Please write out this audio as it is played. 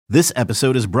This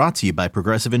episode is brought to you by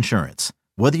Progressive Insurance.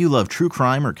 Whether you love true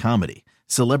crime or comedy,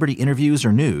 celebrity interviews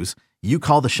or news, you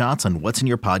call the shots on what's in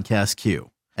your podcast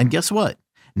queue. And guess what?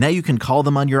 Now you can call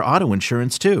them on your auto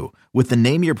insurance too with the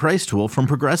Name Your Price tool from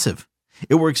Progressive.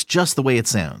 It works just the way it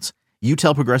sounds. You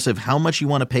tell Progressive how much you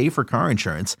want to pay for car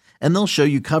insurance, and they'll show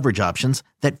you coverage options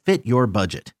that fit your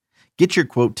budget. Get your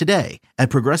quote today at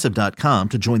Progressive.com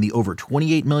to join the over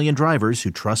 28 million drivers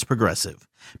who trust Progressive.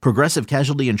 Progressive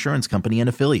Casualty Insurance Company and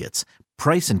Affiliates.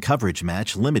 Price and coverage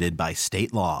match limited by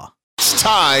state law. It's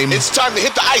time to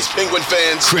hit the ice, Penguin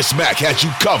fans. Chris Mack has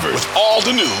you covered with all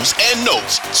the news and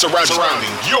notes surrounding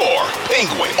your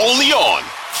Penguin. Only on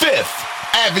Fifth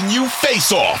Avenue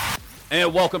Face-Off.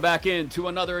 And welcome back into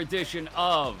another edition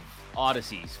of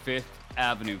Odyssey's Fifth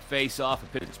Avenue Face-Off,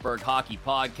 a Pittsburgh hockey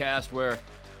podcast where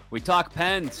we talk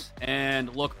Pens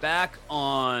and look back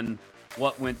on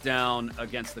what went down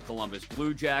against the Columbus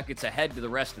Blue Jackets ahead to the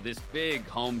rest of this big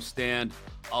homestand.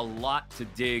 A lot to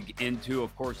dig into.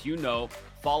 Of course,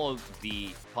 follow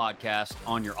the podcast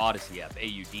on your Odyssey app,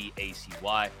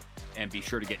 AUDACY, and be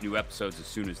sure to get new episodes as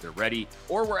soon as they're ready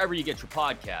or wherever you get your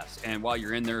podcasts. And while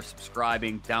you're in there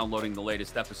subscribing, downloading the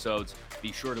latest episodes,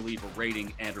 be sure to leave a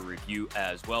rating and a review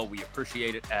as well. We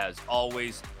appreciate it as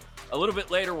always. A little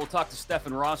bit later, we'll talk to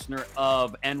Stefan Rossner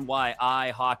of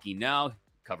NYI Hockey Now,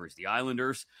 covers the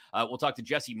Islanders. We'll talk to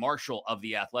Jesse Marshall of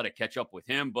The Athletic, catch up with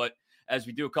him. But as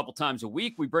we do a couple times a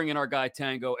week, we bring in our guy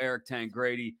Tango, Eric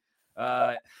Tangradi.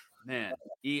 I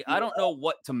don't know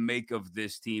what to make of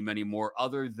this team anymore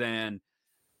other than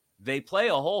they play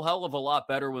a whole hell of a lot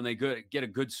better when they get a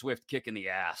good swift kick in the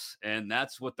ass. And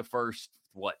that's what the first,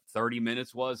 30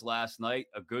 minutes was last night,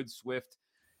 a good swift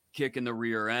kick in the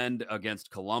rear end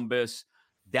against Columbus,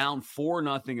 down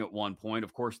 4-0 at one point.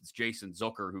 Of course, it's Jason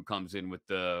Zucker who comes in with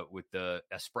the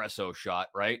espresso shot,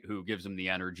 right? Who gives him the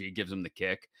energy, gives him the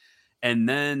kick. And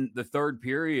then the third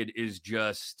period is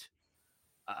just,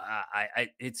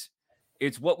 it's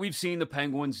what we've seen the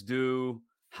Penguins do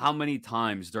how many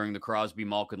times during the Crosby,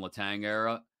 Malkin, Letang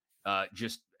era,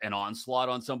 just an onslaught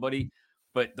on somebody.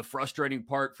 But the frustrating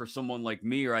part for someone like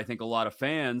me, or I think a lot of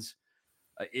fans,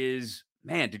 is,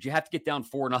 man, did you have to get down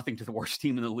 4-0 to the worst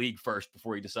team in the league first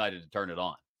before you decided to turn it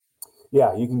on?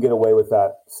 Yeah, you can get away with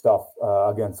that stuff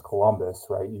against Columbus,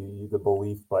 right? The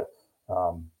belief, but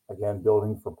again,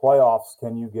 building for playoffs,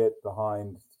 can you get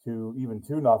behind 2-0,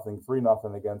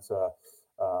 3-0 against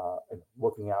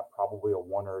looking at probably a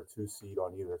 1 or a 2 seed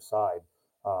on either side?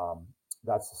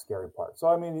 That's the scary part. So,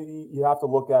 I mean, you have to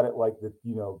look at it like that.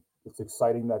 It's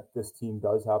exciting that this team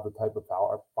does have the type of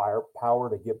firepower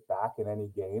to get back in any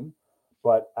game.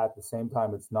 But at the same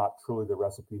time, it's not truly the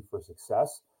recipe for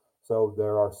success. So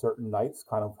there are certain nights,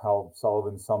 kind of how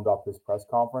Sullivan summed up his press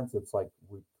conference. It's like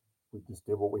we just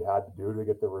did what we had to do to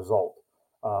get the result.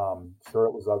 Sure,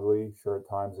 it was ugly. Sure, at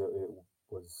times it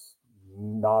was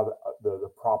not the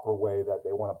proper way that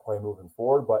they want to play moving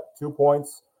forward. But 2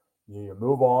 points, you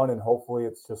move on, and hopefully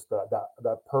it's just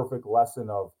that perfect lesson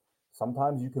of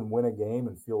sometimes you can win a game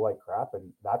and feel like crap,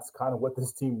 and that's kind of what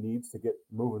this team needs to get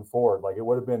moving forward. Like, it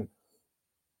would have been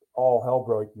all hell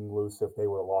breaking loose if they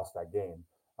would have lost that game.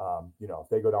 If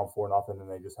they go down 4-0 and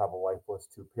they just have a lifeless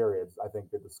 2 periods, I think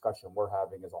the discussion we're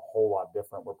having is a whole lot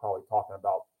different. We're probably talking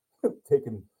about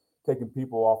taking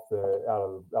people out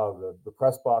of the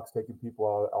press box, taking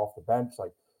people off the bench.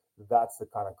 Like, that's the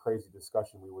kind of crazy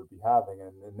discussion we would be having.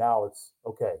 And now it's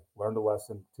okay. Learned a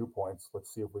lesson, 2 points.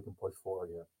 Let's see if we can push forward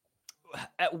here.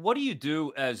 What do you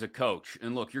do as a coach?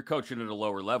 And look, you're coaching at a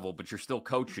lower level, but you're still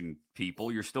coaching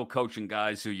people. You're still coaching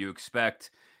guys who you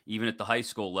expect, even at the high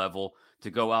school level, to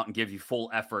go out and give you full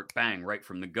effort, bang, right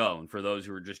from the go. And for those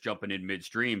who are just jumping in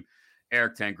midstream,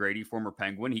 Eric Tangradi, former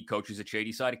Penguin, he coaches at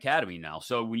Shadyside Academy now.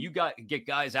 So when you get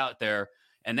guys out there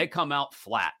and they come out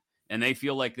flat and they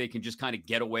feel like they can just kind of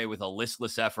get away with a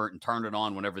listless effort and turn it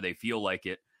on whenever they feel like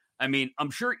it. I mean,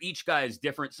 I'm sure each guy is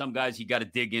different. Some guys, you got to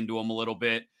dig into them a little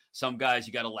bit. Some guys,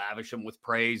 you got to lavish them with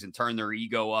praise and turn their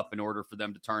ego up in order for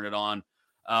them to turn it on.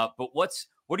 But what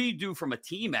do you do from a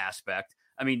team aspect?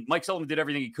 I mean, Mike Sullivan did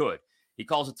everything he could. He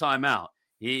calls a timeout.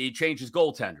 He changed his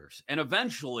goaltenders. And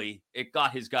eventually, it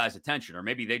got his guys' attention. Or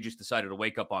maybe they just decided to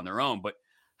wake up on their own. But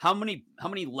how many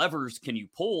levers can you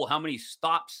pull? How many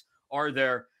stops are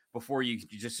there before you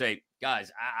just say, guys,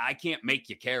 I can't make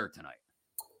you care tonight?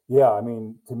 Yeah, I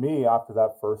mean, to me, after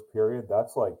that first period,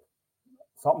 that's like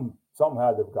something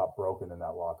had to have got broken in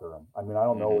that locker room. I mean, I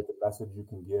don't know what the message you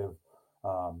can give.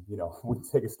 We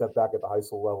take a step back at the high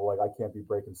school level, like I can't be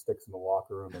breaking sticks in the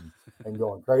locker room and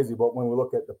going crazy. But when we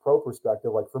look at the pro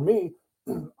perspective, like for me,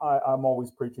 I'm always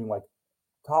preaching like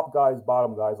top guys,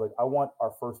 bottom guys. Like I want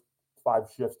our first 5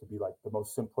 shifts to be like the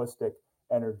most simplistic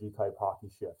energy type hockey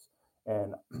shifts.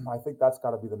 And I think that's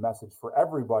got to be the message for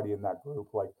everybody in that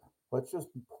group. Like, let's just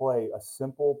play a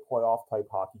simple playoff type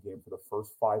hockey game for the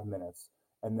first 5 minutes.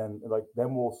 And then the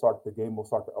game will start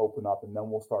to open up, and then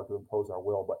we'll start to impose our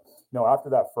will. But after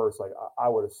that first, I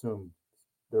would assume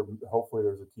hopefully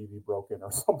there's a TV broken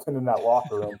or something in that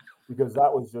locker room, because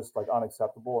that was just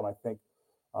unacceptable. And I think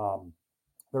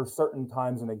there's certain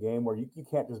times in a game where you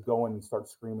can't just go in and start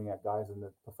screaming at guys in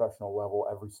the professional level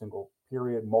every single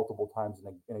period, multiple times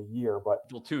in a year. But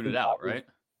you'll tune it out, right?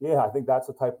 Yeah, I think that's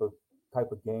a type of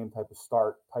game, type of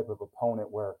start, type of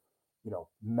opponent where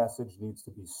message needs to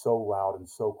be so loud and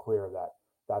so clear that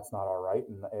that's not all right.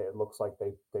 And it looks like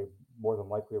they more than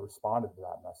likely responded to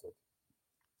that message.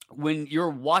 When you're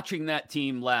watching that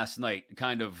team last night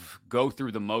kind of go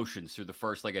through the motions through the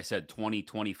first, like I said, 20,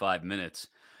 25 minutes,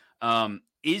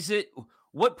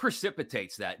 what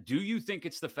precipitates that? Do you think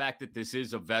it's the fact that this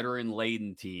is a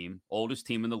veteran-laden team, oldest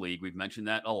team in the league, we've mentioned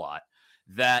that a lot,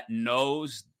 that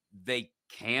knows they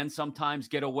can sometimes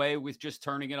get away with just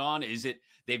turning it on? Is it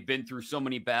they've been through so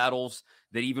many battles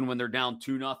that even when they're down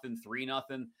 2-0,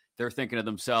 3-0, they're thinking to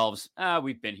themselves,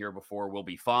 we've been here before, we'll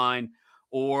be fine?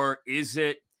 Or is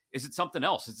it something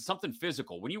else? Is it something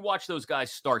physical? When you watch those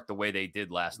guys start the way they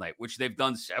did last night, which they've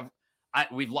done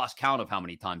we've lost count of how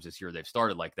many times this year they've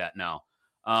started like that now.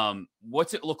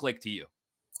 What's it look like to you?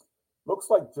 Looks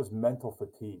like just mental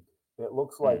fatigue. It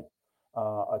looks like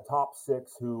a top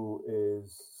six who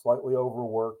is slightly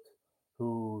overworked,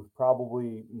 who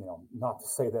probably, not to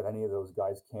say that any of those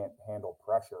guys can't handle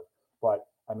pressure, but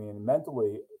I mean,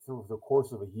 mentally through the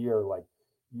course of a year,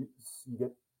 you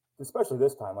get, especially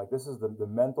this time, this is the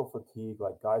mental fatigue,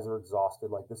 guys are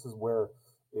exhausted. This is where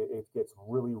it gets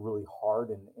really, really hard.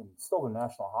 And still the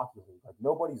National Hockey League,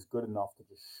 nobody's good enough to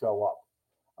just show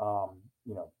up.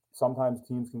 Sometimes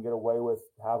teams can get away with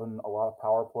having a lot of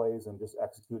power plays and just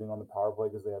executing on the power play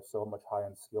because they have so much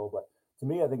high-end skill. But to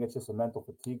me, I think it's just a mental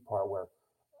fatigue part where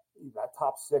that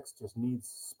top six just needs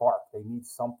spark. They need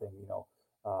something,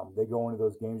 they go into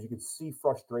those games. You could see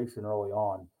frustration early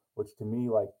on, which to me,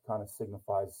 kind of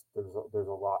signifies there's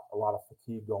a lot of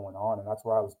fatigue going on. And that's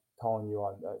where I was telling you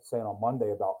saying on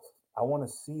Monday about, I want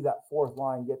to see that fourth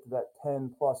line get to that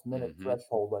 10+ minute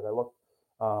threshold. I looked,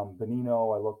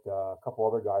 Benino, I looked a couple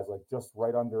other guys, just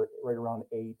right around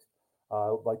 8.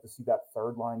 I'd like to see that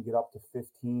third line get up to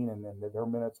 15, and then their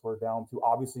minutes were down to,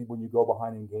 obviously when you go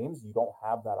behind in games, you don't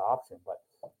have that option. But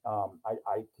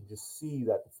I can just see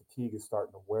that the fatigue is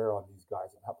starting to wear on these guys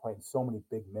and playing so many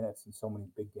big minutes and so many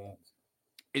big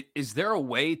games. Is there a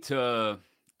way to,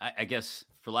 I guess,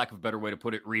 for lack of a better way to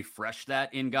put it, refresh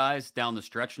that in guys down the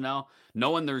stretch now,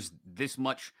 knowing there's this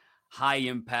much high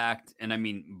impact, and I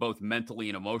mean both mentally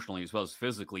and emotionally as well as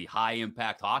physically, high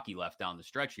impact hockey left down the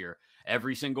stretch here?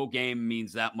 Every single game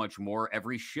means that much more.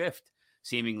 Every shift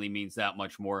seemingly means that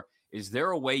much more. Is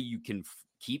there a way you can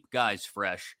keep guys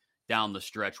fresh down the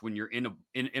stretch when you're in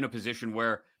a position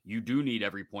where you do need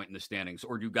every point in the standings?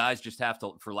 Or do guys just have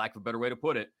to, for lack of a better way to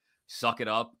put it, suck it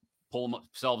up, pull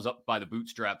themselves up by the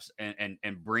bootstraps and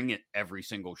bring it every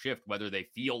single shift, whether they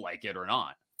feel like it or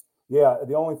not? Yeah,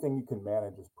 the only thing you can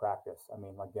manage is practice. I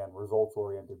mean, again,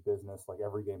 results-oriented business.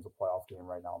 Every game's a playoff game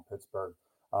right now in Pittsburgh.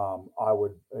 I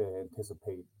would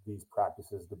anticipate these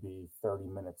practices to be 30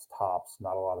 minutes tops,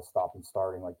 not a lot of stop and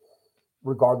starting.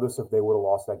 Regardless if they would have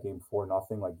lost that game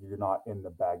 4-0, you're not in the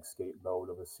bag skate mode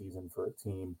of a season for a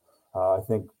team. I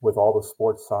think with all the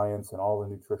sports science and all the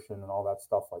nutrition and all that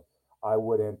stuff, I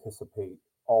would anticipate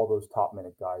all those top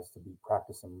minute guys to be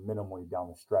practicing minimally down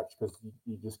the stretch, because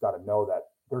you just got to know that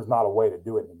there's not a way to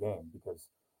do it in the game, because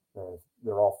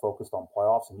they're all focused on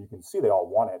playoffs, and you can see they all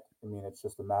want it. I mean, it's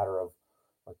just a matter of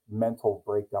mental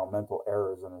breakdown, mental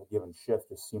errors in a given shift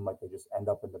just seem like they just end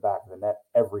up in the back of the net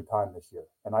every time this year.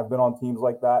 And I've been on teams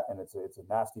like that, and it's a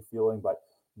nasty feeling, but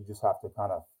you just have to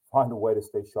kind of find a way to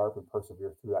stay sharp and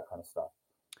persevere through that kind of stuff.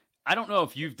 I don't know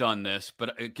if you've done this,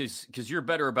 but because you're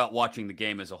better about watching the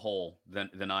game as a whole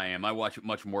than I am. I watch it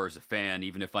much more as a fan,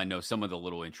 even if I know some of the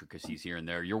little intricacies here and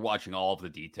there. You're watching all of the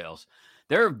details.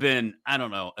 There have been, I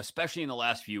don't know, especially in the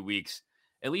last few weeks,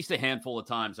 at least a handful of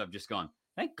times I've just gone,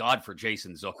 thank God for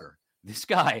Jason Zucker. This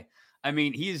guy, I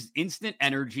mean, he is instant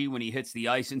energy when he hits the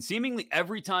ice. And seemingly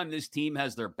every time this team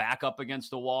has their back up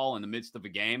against a wall in the midst of a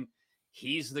game,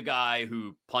 he's the guy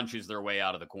who punches their way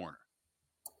out of the corner.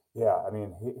 Yeah, I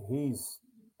mean, he's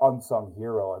unsung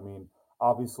hero. I mean,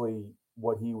 obviously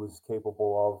what he was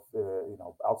capable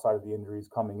of, outside of the injuries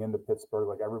coming into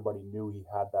Pittsburgh, everybody knew he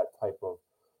had that type of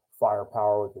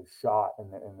firepower with his shot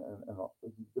and the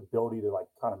ability to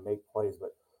kind of make plays. But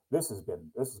this has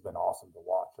been awesome to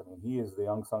watch. I mean, he is the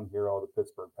unsung hero of the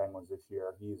Pittsburgh Penguins this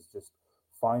year. He's just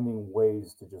finding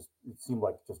ways to it seemed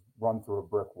like just run through a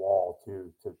brick wall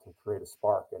to create a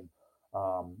spark. And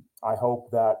I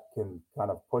hope that can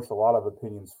kind of push a lot of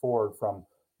opinions forward from,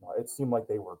 it seemed like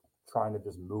they were trying to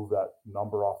just move that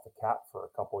number off the cap for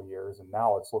a couple of years. And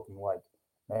now it's looking like,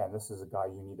 man, this is a guy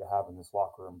you need to have in this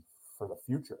locker room for the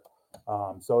future.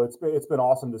 So it's been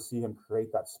awesome to see him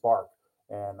create that spark.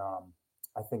 And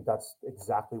I think that's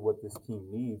exactly what this team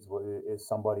needs, is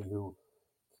somebody who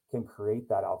can create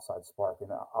that outside spark.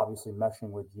 And obviously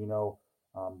meshing with Gino,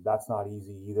 that's not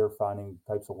easy either, finding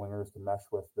types of wingers to mesh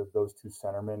with those two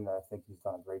centermen. I think he's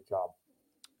done a great job.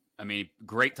 I mean,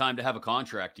 great time to have a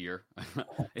contract year.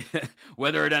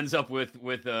 Whether it ends up with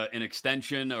an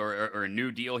extension or a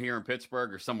new deal here in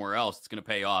Pittsburgh or somewhere else, it's going to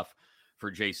pay off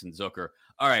for Jason Zucker.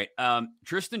 All right,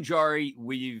 Tristan Jarry,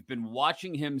 we've been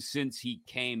watching him since he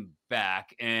came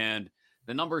back, and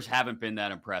the numbers haven't been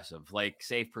that impressive. Like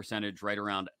save percentage right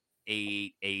around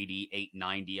 880,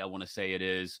 890, I want to say it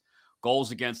is.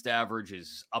 Goals against average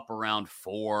is up around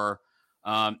 4.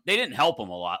 They didn't help him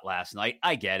a lot last night.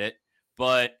 I get it,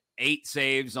 but 8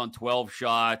 saves on 12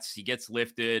 shots. He gets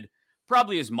lifted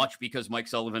probably as much because Mike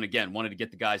Sullivan, again, wanted to get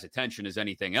the guy's attention as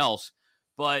anything else.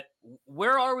 But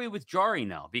where are we with Jarry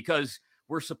now? Because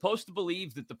we're supposed to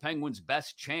believe that the Penguins'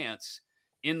 best chance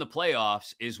in the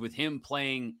playoffs is with him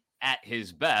playing at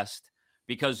his best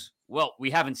because, well, we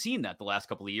haven't seen that the last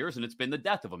couple of years, and it's been the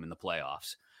death of him in the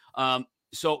playoffs.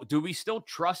 So do we still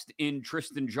trust in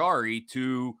Tristan Jarry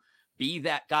to be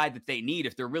that guy that they need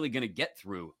if they're really going to get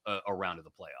through a round of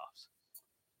the playoffs?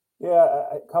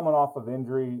 Yeah, coming off of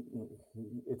injury,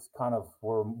 it's kind of,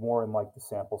 we're more in like the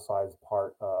sample size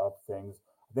part of things.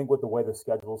 I think with the way the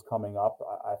schedule's coming up,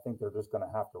 I think they're just going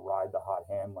to have to ride the hot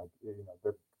hand. Like,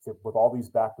 they're with all these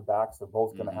back-to-backs, they're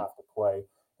both going to have to play.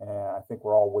 And I think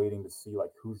we're all waiting to see like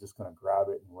who's just going to grab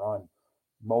it and run.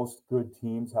 Most good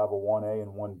teams have a 1A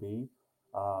and 1B.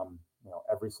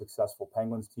 Every successful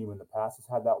Penguins team in the past has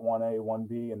had that 1A,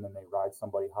 1B, and then they ride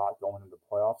somebody hot going into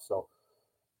playoffs. So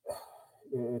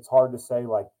it's hard to say,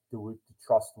 like, do we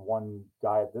trust one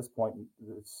guy at this point?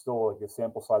 It's still like a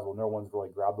sample size where no one's really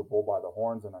grabbed the bull by the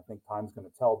horns, and I think time's going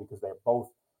to tell because they're both,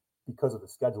 because of the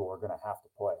schedule, are going to have to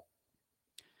play.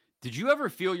 Did you ever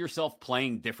feel yourself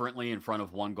playing differently in front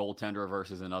of one goaltender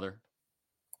versus another?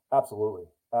 Absolutely.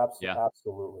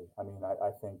 Absolutely. I mean,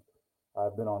 I think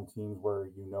I've been on teams where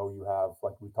you have,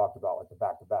 like we talked about, like the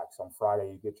back-to-backs. On Friday,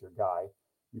 you get your guy,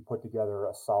 you put together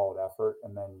a solid effort,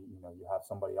 and then you have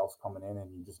somebody else coming in, and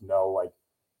you just know, like,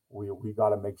 we got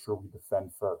to make sure we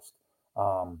defend first.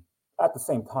 At the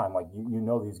same time, like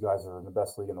these guys are in the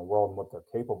best league in the world and what they're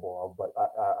capable of, but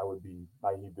I would be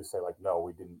naive to say like, no,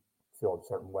 we didn't feel a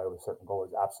certain way with certain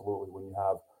goalies. Absolutely, when you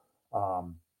have,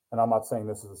 and I'm not saying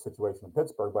this is a situation in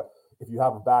Pittsburgh, but if you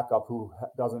have a backup who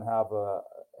hasn't had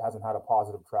a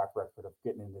positive track record of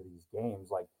getting into these games,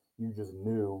 like, you just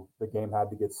knew the game had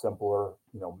to get simpler.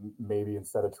 Maybe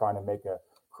instead of trying to make a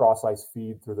cross ice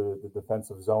feed through the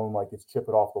defensive zone, like it's chip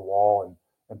it off the wall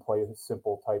and play a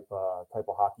simple type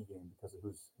of hockey game because of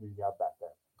who you have back there.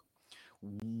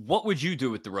 What would you do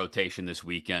with the rotation this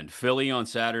weekend? Philly on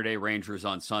Saturday, Rangers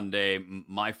on Sunday.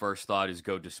 My first thought is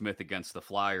go DeSmith against the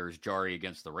Flyers, Jarry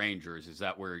against the Rangers. Is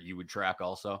that where you would track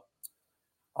also?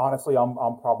 Honestly, I'm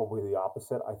probably the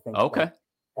opposite. I think okay.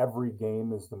 Every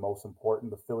game is the most important.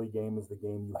 The Philly game is the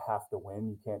game you have to win.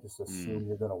 You can't just assume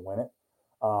you're going to win it.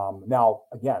 Now,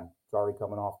 again, Jarry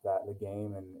coming off the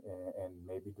game, and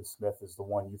maybe DeSmith is the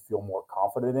one you feel more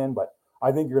confident in. But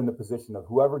I think you're in the position of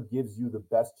whoever gives you the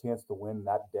best chance to win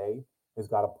that day has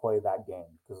got to play that game,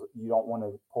 because you don't want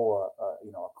to pull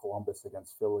a Columbus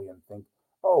against Philly and think,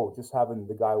 oh, just having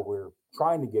the guy we're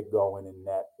trying to get going in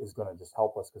net is going to just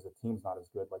help us because the team's not as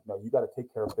good. Like, no, you got to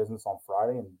take care of business on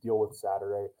Friday and deal with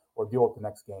Saturday, or deal with the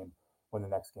next game when the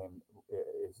next game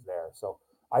is there. So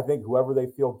I think whoever they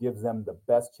feel gives them the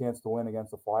best chance to win against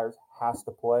the Flyers has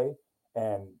to play.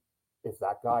 And if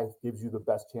that guy gives you the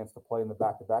best chance to play in the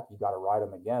back-to-back, you got to ride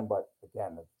him again. But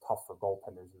again, it's tough for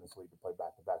goaltenders in this league to play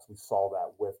back-to-backs. We saw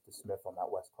that with DeSmith on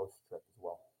that West Coast trip as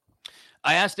well.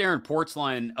 I asked Aaron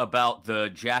Portzline about the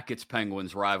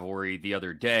Jackets-Penguins rivalry the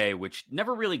other day, which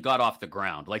never really got off the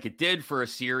ground. Like it did for a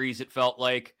series, it felt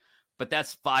like, but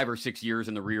that's 5 or 6 years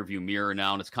in the rearview mirror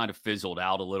now, and it's kind of fizzled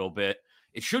out a little bit.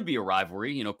 It should be a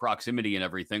rivalry, proximity and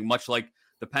everything, much like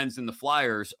the Pens and the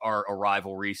Flyers are a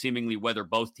rivalry, seemingly whether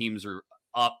both teams are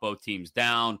up, both teams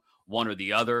down, one or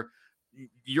the other.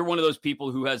 You're one of those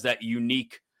people who has that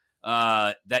unique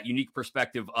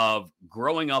perspective of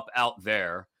growing up out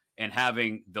there and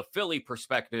having the Philly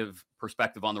perspective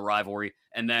on the rivalry,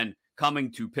 and then coming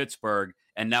to Pittsburgh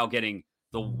and now getting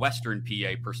the Western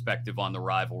PA perspective on the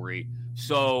rivalry.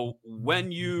 So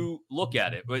when you look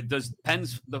at it, does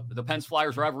the Pens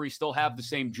Flyers rivalry still have the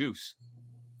same juice?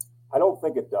 I don't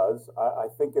think it does. I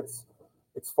think it's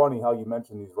funny how you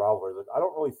mentioned these rivalries. Like, I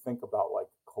don't really think about like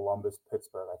Columbus,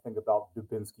 Pittsburgh. I think about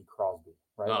Dubinsky, Crosby,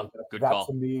 right? Oh, like good that call.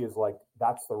 To me is like,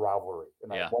 that's the rivalry.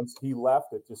 And Yeah. once he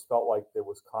left, it just felt like there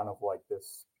was kind of like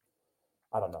this,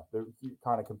 I don't know, you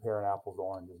kind of comparing apples to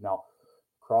oranges. Now,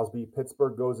 Crosby,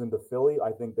 Pittsburgh goes into Philly.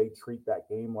 I think they treat that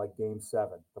game like Game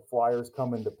 7. The Flyers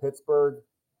come into Pittsburgh.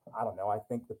 I don't know. I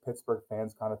think the Pittsburgh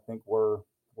fans kind of think we're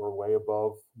way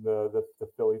above the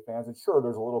Philly fans. And sure,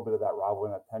 there's a little bit of that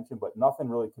rivalry and that tension, but nothing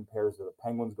really compares to the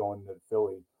Penguins going into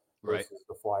Philly versus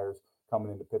the Flyers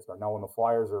coming into Pittsburgh. Now, when the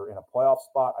Flyers are in a playoff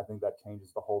spot, I think that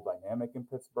changes the whole dynamic in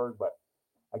Pittsburgh. But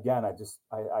again,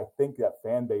 I think that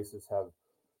fan bases have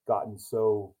gotten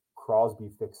so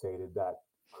Crosby fixated that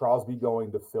Crosby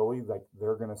going to Philly, like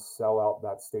they're going to sell out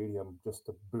that stadium just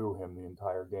to boo him the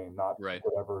entire game, not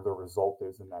whatever the result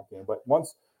is in that game. But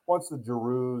once the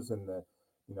Giroux and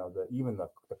even the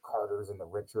Carters and the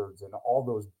Richards and all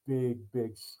those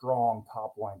big, strong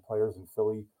top line players in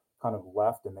Philly kind of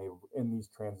left, and they in these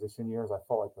transition years, I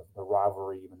felt like the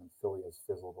rivalry even in Philly has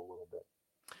fizzled a little bit.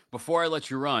 Before I let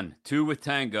you run, 2 with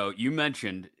Tango, you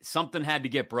mentioned something had to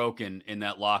get broken in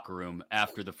that locker room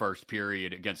after the first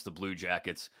period against the Blue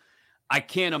Jackets. I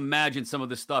can't imagine some of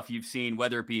the stuff you've seen,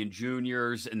 whether it be in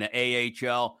juniors, in the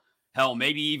AHL, hell,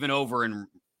 maybe even over in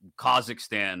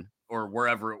Kazakhstan or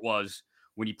wherever it was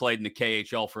when you played in the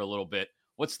KHL for a little bit.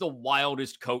 What's the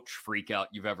wildest coach freak out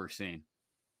you've ever seen?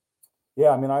 Yeah,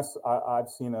 I mean, I've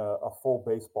seen a full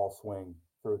baseball swing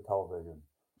through television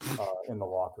in the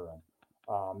locker room.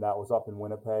 That was up in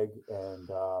Winnipeg, and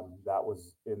that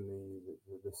was in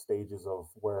the stages of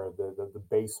where the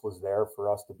base was there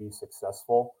for us to be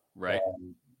successful. Right.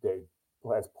 And they,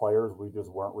 as players, we just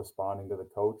weren't responding to the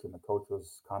coach, and the coach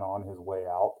was kind of on his way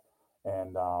out.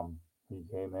 And he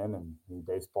came in and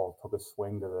baseball took a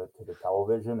swing to the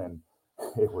television, and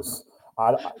it was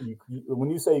when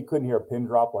you say you couldn't hear a pin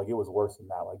drop, like it was worse than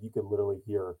that. Like you could literally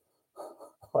hear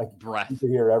like breath. You could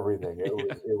hear everything. It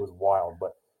was wild,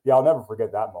 but. Yeah, I'll never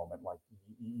forget that moment. Like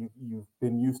you've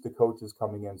been used to coaches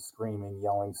coming in, screaming,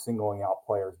 yelling, singling out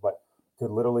players, but to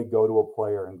literally go to a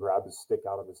player and grab his stick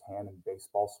out of his hand and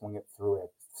baseball swing it through a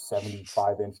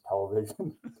 75-inch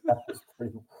television, that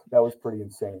was pretty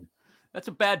insane. That's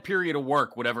a bad period of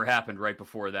work, whatever happened right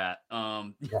before that.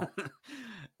 Yeah.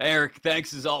 Eric,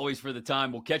 thanks as always for the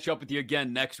time. We'll catch up with you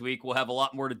again next week. We'll have a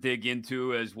lot more to dig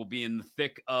into as we'll be in the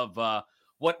thick of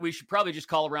what we should probably just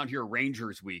call around here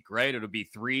Rangers Week, right? It'll be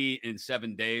 3 in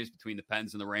 7 days between the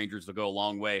Pens and the Rangers. It'll go a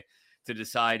long way to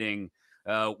deciding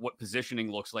what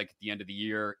positioning looks like at the end of the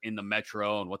year in the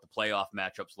Metro and what the playoff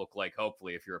matchups look like,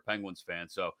 hopefully, if you're a Penguins fan.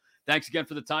 So thanks again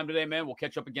for the time today, man. We'll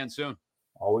catch up again soon.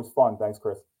 Always fun. Thanks,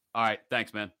 Chris. All right.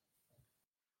 Thanks, man.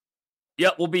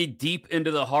 Yep, we'll be deep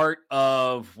into the heart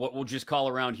of what we'll just call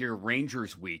around here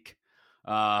Rangers Week.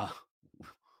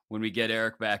 When we get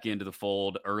Eric back into the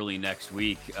fold early next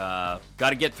week. Got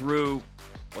to get through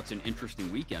what's an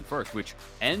interesting weekend first, which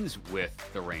ends with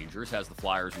the Rangers, has the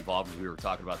Flyers involved, as we were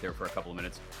talking about there for a couple of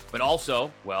minutes. But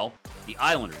also, well, the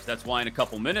Islanders. That's why in a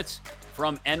couple minutes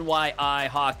from NYI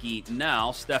Hockey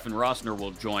Now, Stefan Rossner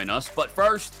will join us. But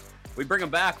first, we bring him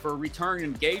back for a return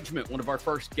engagement. One of our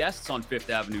first guests on Fifth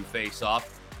Avenue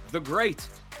Face-Off, the great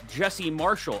Jesse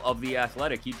Marshall of The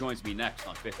Athletic. He joins me next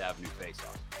on Fifth Avenue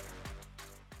Face-Off.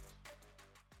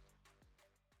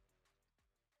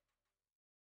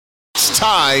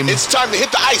 It's time to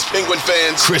hit the ice, Penguin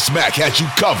fans. Chris Mack has you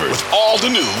covered with all the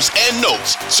news and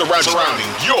notes surrounding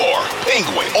your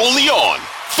Penguin. Only on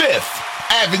Fifth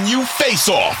Avenue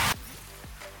Face-Off.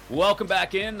 Welcome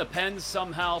back in. The Pens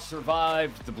somehow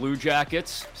survived the Blue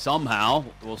Jackets. Somehow.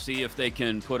 We'll see if they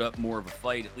can put up more of a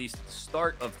fight, at least at the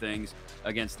start of things,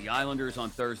 against the Islanders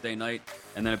on Thursday night.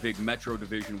 And then a big Metro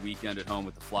Division weekend at home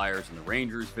with the Flyers and the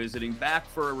Rangers visiting. Back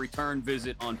for a return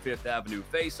visit on Fifth Avenue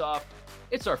Face-Off.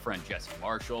 It's our friend Jesse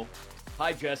Marshall.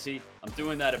 Hi, Jesse. I'm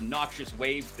doing that obnoxious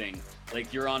wave thing,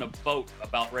 like you're on a boat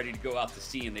about ready to go out to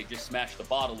sea and they just smashed the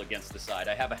bottle against the side.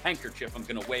 I have a handkerchief I'm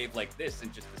going to wave like this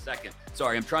in just a second.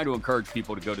 Sorry, I'm trying to encourage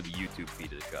people to go to the YouTube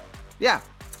feed of the show. Yeah,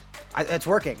 it's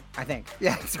working, I think.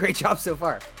 Yeah, it's a great job so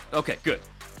far. Okay, good.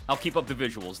 I'll keep up the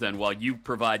visuals then while you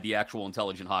provide the actual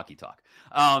intelligent hockey talk.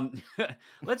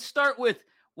 Let's start with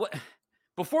what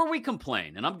before we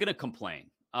complain, and I'm going to complain.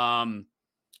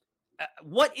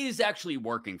 What is actually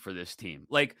working for this team?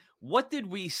 Like, what did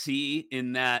we see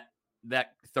in that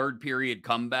third period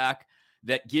comeback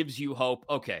that gives you hope?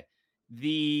 Okay,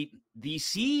 the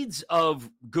seeds of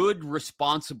good,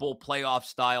 responsible playoff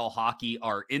style hockey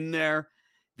are in there.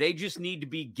 They just need to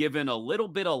be given a little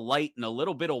bit of light and a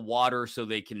little bit of water so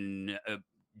they can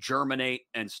germinate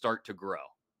and start to grow.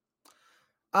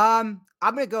 I'm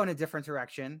going to go in a different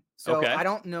direction. So Okay. I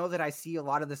don't know that I see a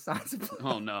lot of the signs of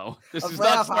Oh no, this of is playoff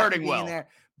not hockey starting being well. there.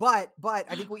 But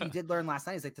I think what you did learn last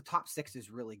night is like the top 6 is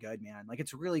really good, man. Like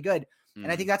it's really good. And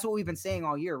I think that's what we've been saying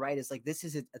all year, right? Is like, this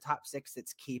is a top 6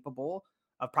 that's capable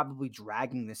of probably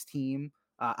dragging this team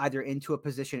either into a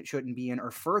position it shouldn't be in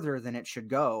or further than it should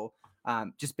go,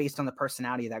 just based on the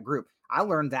personality of that group. I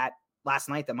learned that last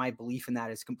night, that my belief in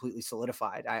that is completely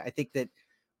solidified. I think that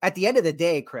at the end of the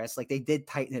day, Chris, like they did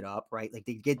tighten it up, right? Like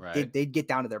they'd get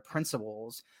down to their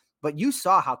principles, but you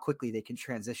saw how quickly they can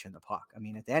transition the puck. I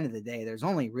mean, at the end of the day, there's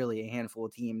only really a handful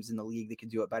of teams in the league that can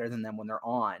do it better than them when they're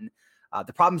on.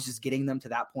 The problem is just getting them to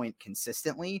that point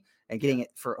consistently and getting it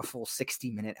for a full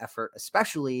 60-minute effort,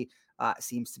 especially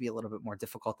seems to be a little bit more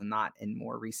difficult than not in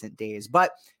more recent days.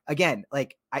 But again,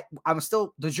 like the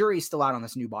jury's still out on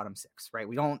this new bottom 6, right?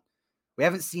 We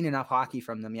haven't seen enough hockey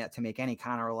from them yet to make any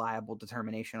kind of reliable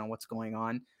determination on what's going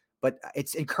on, but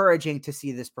it's encouraging to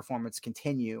see this performance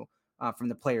continue from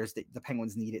the players that the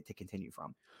Penguins need it to continue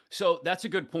from. So that's a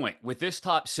good point. With this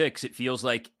top 6, it feels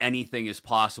like anything is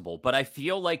possible, but I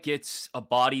feel like it's a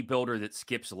bodybuilder that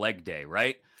skips leg day,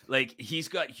 right? Like he's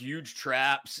got huge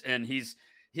traps and his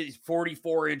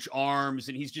 44-inch arms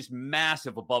and he's just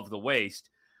massive above the waist,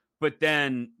 but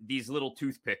then these little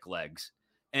toothpick legs.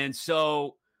 And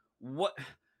so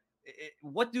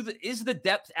is the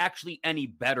depth actually any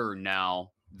better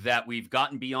now that we've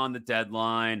gotten beyond the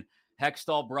deadline?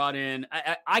 Hextall brought in,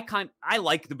 I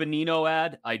like the Bonino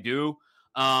ad. I do.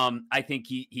 I think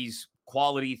he's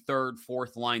quality third,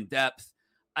 fourth line depth.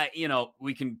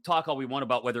 We can talk all we want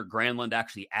about whether Granlund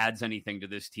actually adds anything to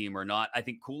this team or not. I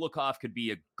think Kulikov could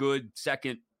be a good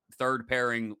second, third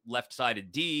pairing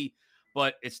left-sided D,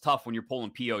 but it's tough when you're pulling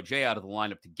POJ out of the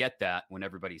lineup to get that when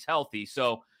everybody's healthy.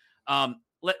 So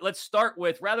let's start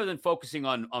with, rather than focusing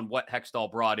on what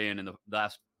Hextall brought in the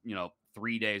last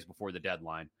 3 days before the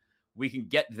deadline, we can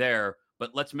get there,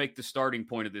 but let's make the starting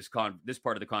point of this part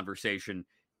of the conversation.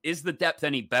 Is the depth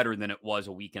any better than it was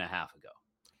a week and a half ago?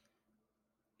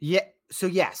 Yeah. So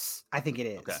yes, I think it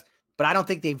is, okay. But I don't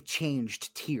think they've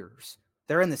changed tiers.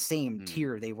 They're in the same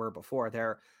tier they were before.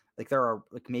 There are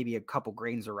like maybe a couple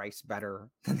grains of rice better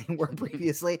than they were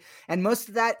previously. And most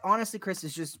of that, honestly, Chris,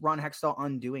 is just Ron Hextall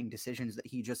undoing decisions that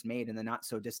he just made in the not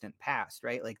so distant past,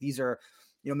 right? Like these are,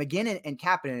 McGinn and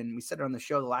Kapanen, we said it on the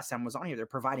show the last time I was on here, they're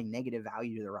providing negative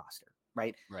value to the roster,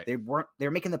 right?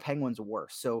 They're making the Penguins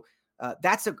worse. So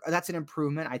that's an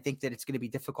improvement. I think that it's going to be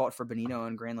difficult for Bonino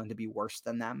and Granlund to be worse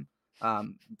than them.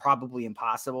 Probably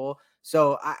impossible.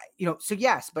 So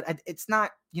yes, but it's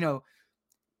not,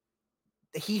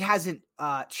 he hasn't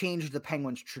changed the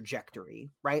Penguins' trajectory,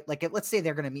 right? Like, let's say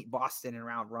they're going to meet Boston in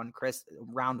round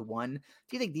 1. Do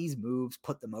you think these moves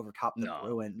put them over top of the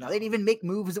Bruins? No, they didn't even make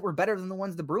moves that were better than the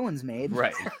ones the Bruins made.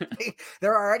 Right.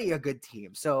 They're already a good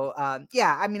team. So, I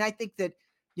think that,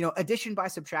 addition by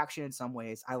subtraction in some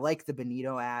ways. I like the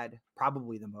Bonino ad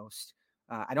probably the most.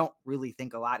 I don't really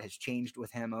think a lot has changed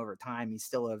with him over time. He's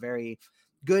still a very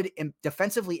good,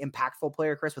 defensively impactful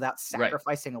player, Chris, without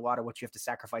sacrificing a lot of what you have to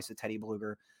sacrifice with Teddy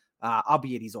Bluger,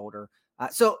 albeit he's older.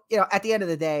 So, at the end of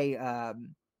the day,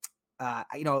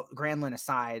 Granlund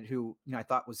aside, who, I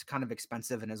thought was kind of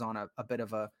expensive and is on a bit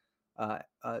of a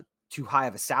too high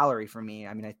of a salary for me.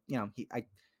 I mean,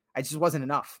 I just wasn't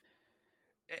enough.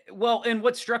 Well, and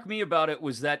what struck me about it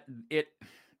was that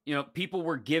people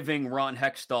were giving Ron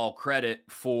Hextall credit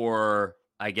for,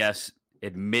 I guess,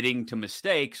 admitting to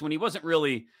mistakes when he wasn't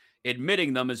really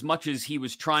admitting them as much as he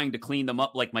was trying to clean them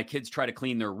up. Like my kids try to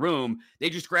clean their room.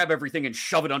 They just grab everything and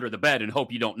shove it under the bed and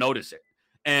hope you don't notice it.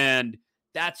 And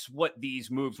that's what these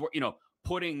moves were,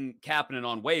 putting Kapanen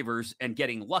on waivers and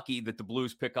getting lucky that the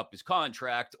Blues pick up his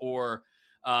contract, or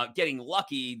getting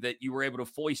lucky that you were able to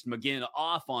foist McGinn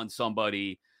off on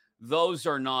somebody. Those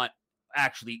are not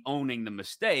actually owning the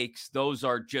mistakes. Those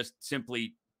are just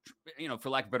simply,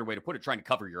 for lack of a better way to put it, trying to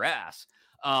cover your ass.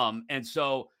 And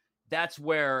so that's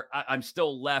where I'm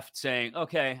still left saying,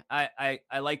 okay, I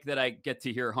like that I get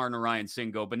to hear Harner Ryan sing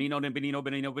go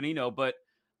Bonino, but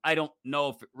I don't know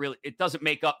if it doesn't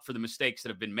make up for the mistakes that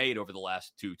have been made over the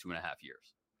last 2.5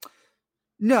 years.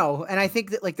 No, and I think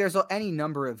that there's any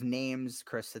number of names,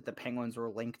 Chris, that the Penguins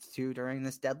were linked to during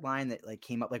this deadline that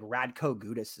came up. Like Radko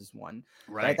Gudas is one,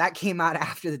 right? That came out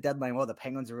after the deadline. Well, the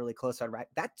Penguins are really close on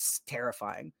That's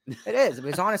terrifying. It is.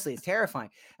 Because honestly, it's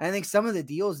terrifying. And I think some of the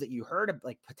deals that you heard of,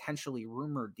 potentially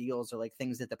rumored deals, or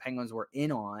things that the Penguins were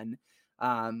in on,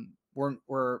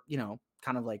 we're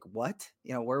kind of like, what,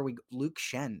 where are we? Luke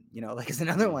Shen, like is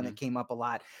another one that came up a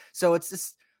lot. So it's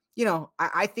just,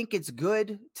 I think it's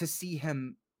good to see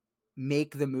him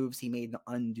make the moves he made to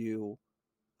undo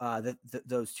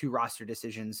those two roster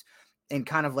decisions and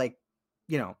kind of like,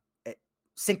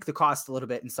 sink the cost a little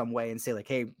bit in some way and say like,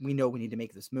 hey, we know we need to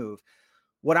make this move.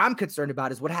 What I'm concerned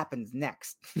about is what happens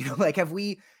next. Like, have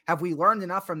we learned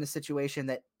enough from the situation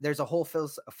that there's a whole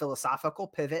philosophical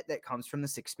pivot that comes from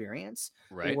this experience,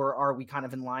 right? Or are we kind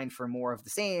of in line for more of the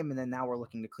same? And then now we're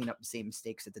looking to clean up the same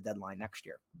mistakes at the deadline next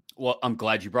year. Well, I'm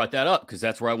glad you brought that up because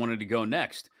that's where I wanted to go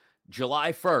next.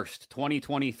 July 1st,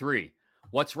 2023.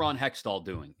 What's Ron Hextall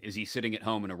doing? Is he sitting at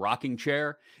home in a rocking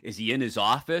chair? Is he in his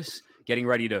office getting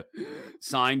ready to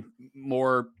sign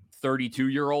more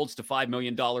 32-year-olds to $5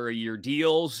 million a year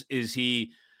deals? Is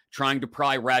he trying to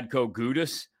pry Radko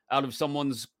Gudas out of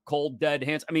someone's cold, dead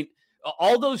hands? I mean,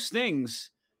 all those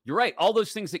things, you're right. All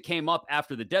those things that came up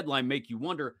after the deadline make you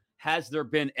wonder, has there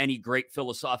been any great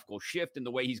philosophical shift in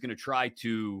the way he's going to try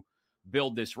to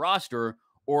build this roster?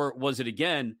 Or was it,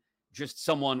 again, just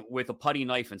someone with a putty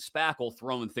knife and spackle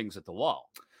throwing things at the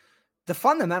wall? The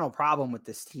fundamental problem with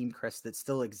this team, Chris, that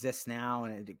still exists now,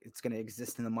 and it's going to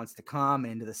exist in the months to come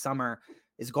and into the summer,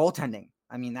 is goaltending.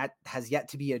 I mean, that has yet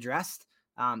to be addressed.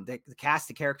 The cast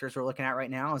of characters we're looking at right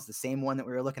now is the same one that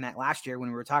we were looking at last year when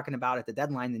we were talking about at the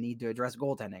deadline the need to address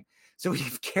goaltending. So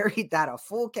we've carried that a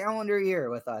full calendar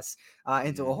year with us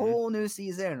into a whole new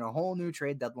season and a whole new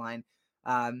trade deadline.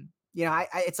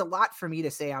 It's a lot for me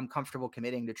to say I'm comfortable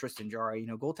committing to Tristan Jarry.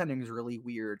 Goaltending is really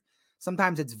weird.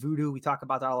 Sometimes it's voodoo. We talk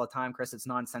about that all the time, Chris. It's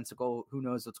nonsensical. Who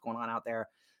knows what's going on out there?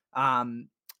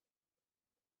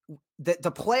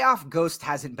 The playoff ghost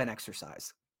hasn't been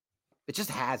exercised. It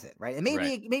just hasn't, right? And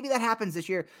maybe that happens this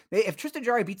year. If Tristan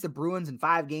Jarry beats the Bruins in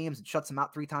 5 games and shuts them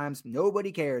out 3 times,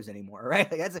 nobody cares anymore,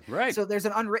 right? Right. So there's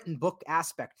an unwritten book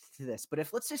aspect to this. But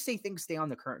if let's just say things stay on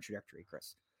the current trajectory,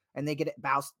 Chris, and they get it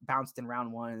bounced in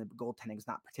round 1 and the goaltending is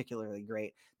not particularly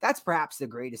great, that's perhaps the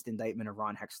greatest indictment of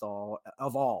Ron Hextall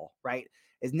of all, right?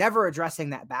 Is never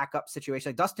addressing that backup situation.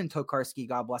 Like Dustin Tokarski,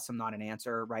 God bless him, not an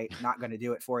answer, right? Not going to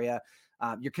do it for you.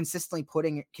 You're consistently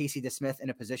putting Casey DeSmith in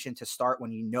a position to start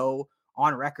when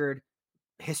on record,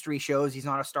 history shows he's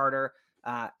not a starter.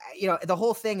 The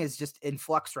whole thing is just in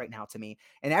flux right now to me.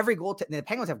 And every the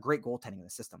Penguins have great goaltending in the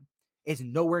system. It's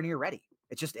nowhere near ready.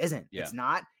 It just isn't. Yeah. It's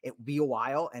not. It will be a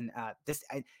while. And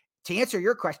to answer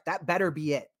your question, that better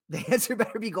be it. The answer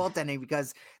better be goaltending,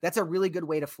 because that's a really good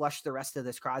way to flush the rest of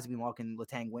this Crosby, Malkin,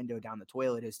 Letang window down the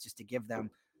toilet, is just to give them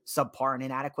subpar and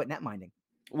inadequate net minding.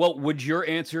 Well, would your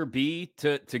answer be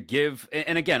to give,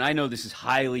 and again, I know this is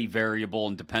highly variable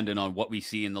and dependent on what we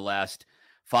see in the last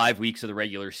 5 weeks of the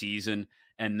regular season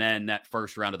and then that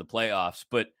first round of the playoffs,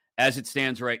 but as it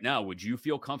stands right now, would you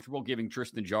feel comfortable giving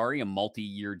Tristan Jarry a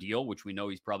multi-year deal, which we know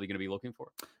he's probably going to be looking for?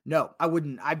 No, I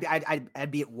wouldn't. I'd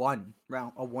be at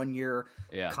a 1 year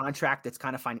contract that's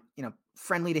kind of fine,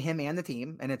 friendly to him and the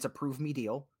team, and it's a prove me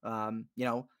deal.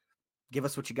 Give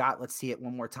us what you got. Let's see it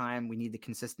one more time. We need the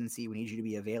consistency. We need you to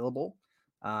be available.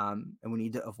 And we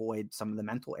need to avoid some of the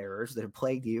mental errors that have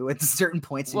plagued you at certain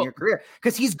points in your career.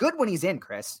 Because he's good when he's in,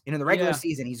 Chris. In the regular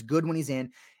season, he's good when he's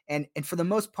in. And for the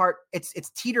most part, it's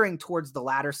teetering towards the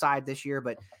latter side this year.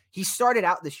 But he started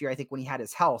out this year, I think, when he had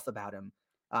his health about him,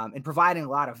 and providing a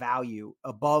lot of value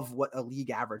above what a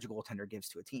league average goaltender gives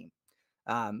to a team.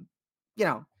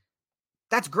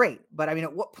 That's great. But I mean,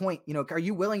 at what point, are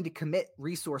you willing to commit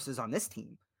resources on this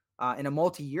team in a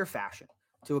multi-year fashion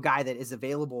to a guy that is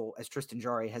available as Tristan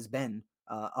Jarry has been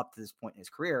up to this point in his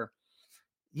career?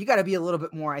 You got to be a little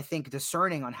bit more, I think,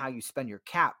 discerning on how you spend your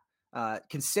cap,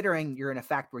 considering you're in a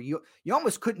fact where you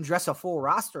almost couldn't dress a full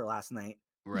roster last night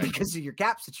because of your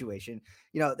cap situation.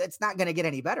 That's not going to get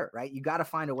any better, right? You got to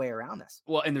find a way around this.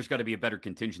 Well, and there's got to be a better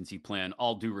contingency plan.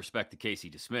 All due respect to Casey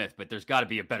DeSmith, but there's got to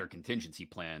be a better contingency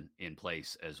plan in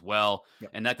place as well.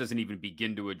 Yep. And that doesn't even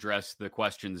begin to address the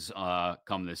questions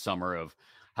come this summer of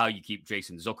how you keep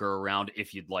Jason Zucker around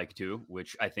if you'd like to,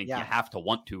 which I think you have to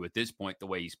want to at this point, the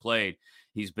way he's played.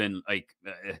 He's been like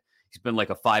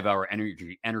a 5-hour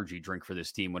energy drink for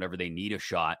this team whenever they need a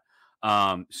shot.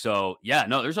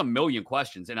 There's a million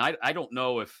questions. And I don't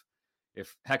know if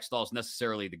Hextall's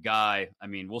necessarily the guy. I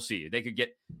mean, we'll see.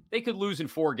 They could lose in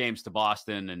 4 games to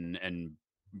Boston and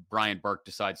Brian Burke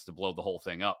decides to blow the whole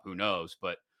thing up. Who knows?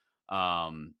 But,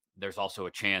 there's also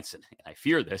a chance, and I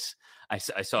fear this. I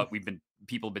saw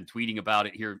people have been tweeting about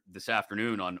it here this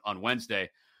afternoon on Wednesday.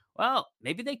 Well,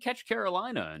 maybe they catch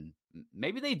Carolina and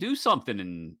maybe they do something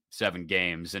in 7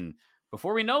 games. And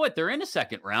before we know it, they're in a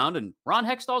second round and Ron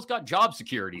Hextall's got job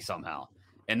security somehow.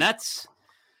 And that's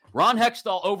Ron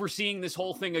Hextall overseeing this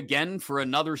whole thing again for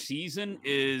another season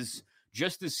is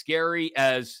just as scary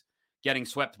as getting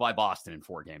swept by Boston in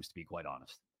 4 games, to be quite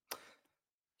honest.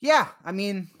 Yeah, I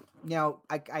mean,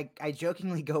 I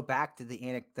jokingly go back to the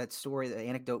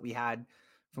anecdote we had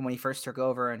from when he first took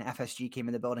over and FSG came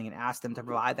in the building and asked him to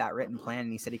provide that written plan,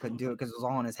 and he said he couldn't do it because it was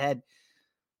all in his head.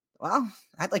 Well,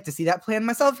 I'd like to see that plan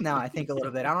myself now. I think a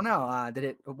little bit. I don't know.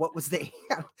 What was the?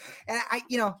 And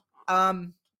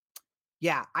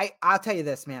I'll tell you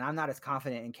this, man. I'm not as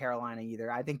confident in Carolina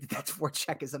either. I think that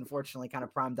forecheck is unfortunately kind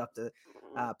of primed up to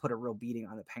put a real beating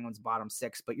on the Penguins' bottom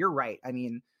 6. But you're right. I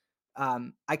mean,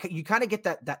 you kind of get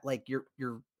that like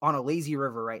you're on a lazy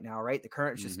river right now, right? The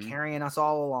current's just carrying us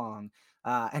all along,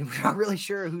 and we're not really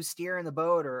sure who's steering the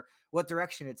boat or what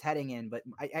direction it's heading in. But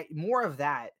I more of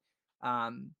that.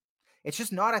 It's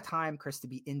just not a time, Chris, to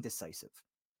be indecisive,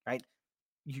 right?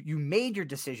 You made your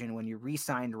decision when you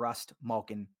re-signed Rust,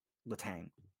 Malkin, Letang.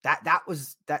 That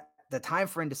was the time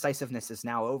for indecisiveness is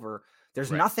now over.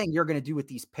 There's nothing you're going to do with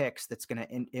these picks that's going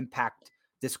to impact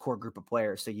this core group of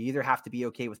players. So you either have to be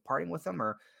okay with parting with them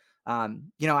or, I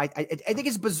think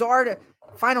it's bizarre to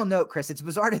final note, Chris, it's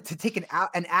bizarre to take an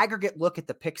aggregate look at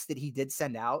the picks that he did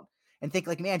send out and think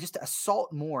like, man, just to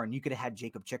assault more. And you could have had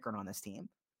Jacob Chychrun on this team.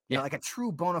 You know, like a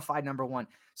true bona fide number 1.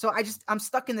 So I'm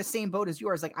stuck in the same boat as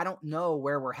yours. Like, I don't know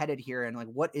where we're headed here. And like,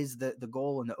 what is the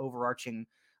goal and the overarching,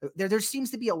 there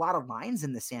seems to be a lot of lines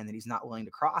in the sand that he's not willing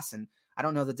to cross. And I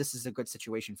don't know that this is a good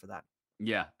situation for that.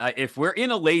 Yeah. If we're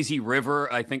in a lazy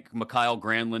river, I think Mikhail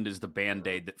Granlund is the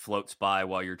Band-Aid that floats by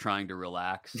while you're trying to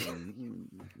relax. And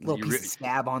little piece of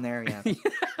scab on there. Yeah.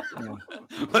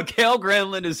 Mikhail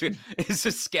Granlund is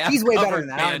a scab. He's way better than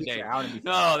that. Band-Aid.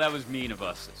 No, that was mean of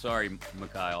us. Sorry,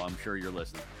 Mikhail. I'm sure you're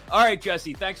listening. All right,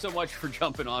 Jesse, thanks so much for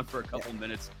jumping on for a couple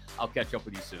minutes. I'll catch up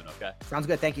with you soon, okay? Sounds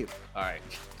good. Thank you. All right.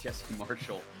 Jesse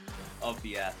Marshall of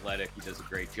The Athletic. He does a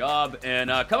great job.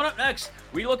 And coming up next,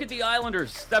 we look at the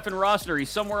Islanders. Stefan Rosner, he's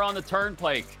somewhere on the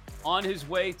turnpike on his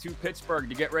way to Pittsburgh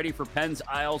to get ready for Penn's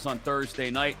Isles on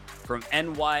Thursday night from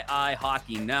NYI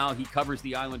Hockey Now. He covers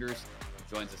the Islanders.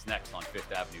 He joins us next on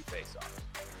Fifth Avenue Face-Off.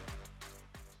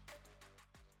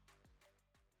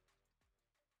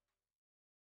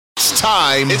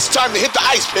 It's time to hit the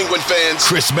ice, Penguin fans.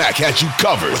 Chris Mack has you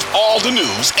covered with all the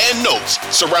news and notes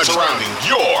surrounding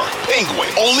your Penguin.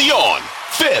 Only on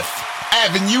Fifth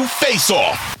Avenue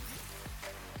Face-Off.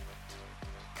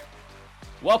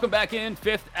 Welcome back in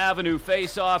Fifth Avenue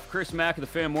Face-Off. Chris Mack of the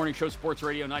Fan Morning Show, Sports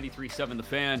Radio 93.7 The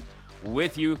Fan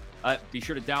with you. Be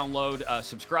sure to download,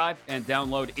 subscribe, and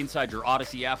download inside your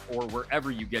Odyssey app or wherever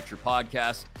you get your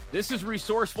podcasts. This is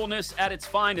resourcefulness at its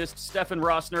finest. Stefan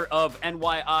Rosner of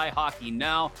NYI Hockey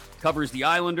Now covers the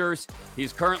Islanders.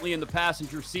 He's currently in the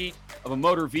passenger seat of a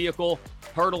motor vehicle,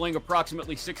 hurtling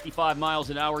approximately 65 miles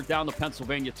an hour down the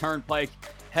Pennsylvania Turnpike,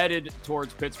 headed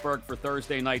towards Pittsburgh for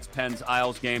Thursday night's Penn's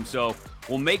Isles game. So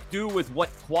we'll make do with what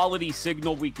quality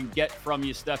signal we can get from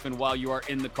you, Stefan, while you are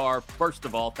in the car. First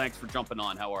of all, thanks for jumping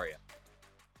on. How are you?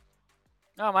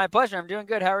 Oh, my pleasure. I'm doing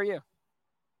good. How are you?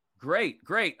 Great.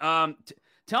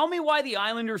 Tell me why the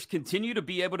Islanders continue to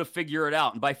be able to figure it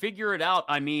out. And by figure it out,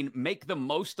 I mean make the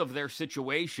most of their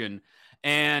situation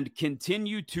and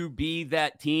continue to be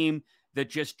that team that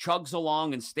just chugs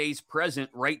along and stays present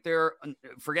right there.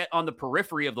 Forget on the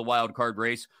periphery of the wild card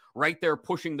race, right there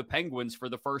pushing the Penguins for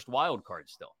the first wild card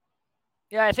still.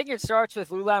 Yeah, I think it starts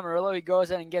with Lou Lamoriello. He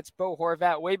goes in and gets Bo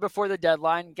Horvat way before the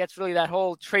deadline, gets really that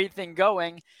whole trade thing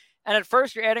going. And at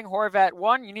first, you're adding Horvat.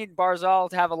 1, you need Barzal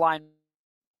to have a line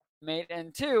mate.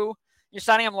 And 2, you're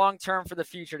signing him long-term for the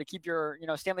future to keep your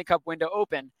Stanley Cup window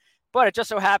open. But it just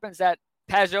so happens that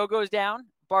Pajot goes down,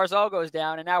 Barzal goes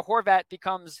down, and now Horvat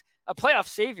becomes a playoff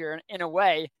savior in a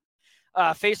way.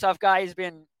 Face-off guy has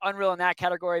been unreal in that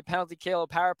category. Penalty kill,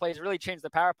 power play has really changed the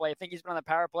power play. I think he's been on the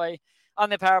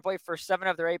power play for 7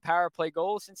 of their 8 power play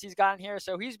goals since he's gotten here.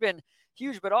 So he's been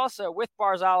huge, but also with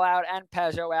Barzal out and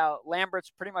Pajot out,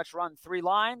 Lambert's pretty much run 3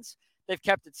 lines. They've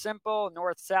kept it simple,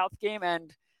 north-south game,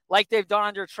 and like they've done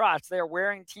under Trotz, they're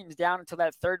wearing teams down until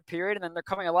that third period, and then they're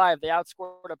coming alive. They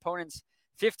outscored opponents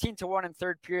 15-1 in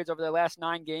third periods over their last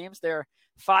 9 games. They're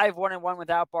 5-1-1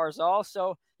 without Barzal.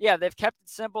 So, yeah, they've kept it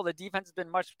simple. The defense has been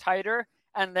much tighter,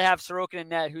 and they have Sorokin in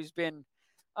net, who's been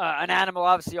an animal,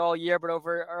 obviously, all year. But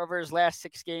over his last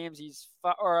 6 games,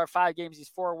 5 games,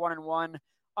 he's 4-1-1,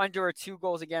 under a 2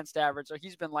 goals against average. So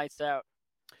he's been lights out.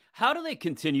 How do they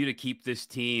continue to keep this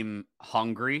team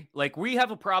hungry? Like, we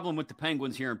have a problem with the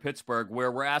Penguins here in Pittsburgh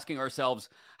where we're asking ourselves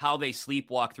how they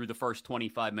sleepwalk through the first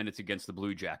 25 minutes against the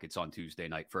Blue Jackets on Tuesday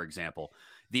night, for example.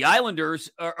 The Islanders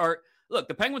are look,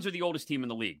 the Penguins are the oldest team in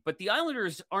the league, but the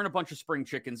Islanders aren't a bunch of spring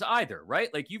chickens either,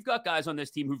 right? Like, you've got guys on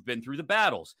this team who've been through the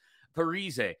battles.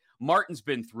 Parise, Martin's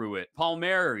been through it.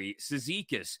 Palmieri,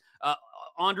 Cizikas,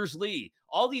 Anders Lee.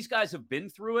 All these guys have been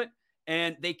through it,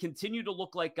 and they continue to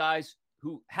look like guys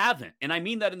who haven't. And I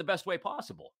mean that in the best way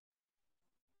possible.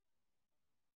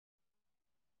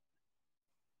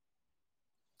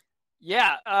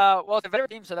 Yeah, well, it's a veteran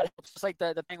team, so that helps. Just like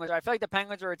the Penguins are. I feel like the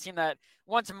Penguins are a team that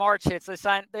once March hits,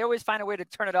 they always find a way to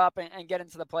turn it up and get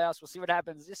into the playoffs. We'll see what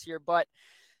happens this year. But,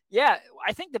 yeah,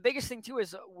 I think the biggest thing, too,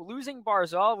 is losing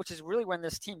Barzal, which is really when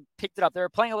this team picked it up. They were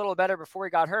playing a little better before he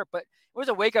got hurt, but it was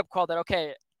a wake-up call that,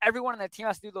 okay, everyone on that team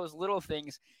has to do those little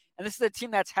things. And this is a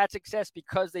team that's had success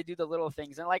because they do the little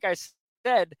things. And like I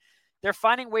said, they're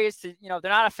finding ways to, they're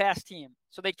not a fast team,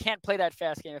 so they can't play that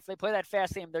fast game. If they play that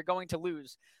fast game, they're going to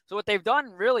lose. So what they've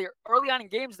done really early on in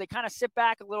games, they kind of sit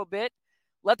back a little bit,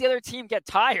 let the other team get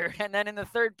tired, and then in the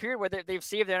third period where they've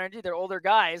saved their energy, they're older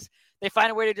guys, they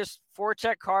find a way to just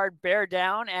forecheck hard, bear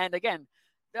down. And again,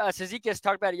 Cizikas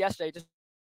talked about it yesterday, just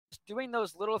doing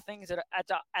those little things at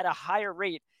a higher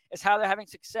rate is how they're having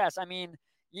success. I mean,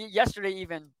 yesterday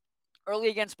even, early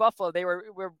against Buffalo, they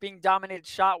were being dominated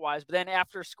shot-wise, but then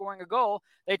after scoring a goal,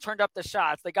 they turned up the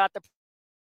shots. They got the...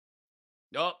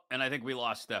 Oh, and I think we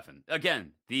lost Stefan.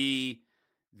 Again, the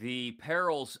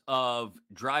perils of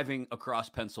driving across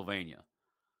Pennsylvania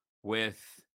with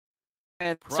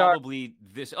probably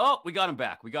this... Oh, we got him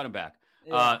back.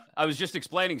 Yeah. I was just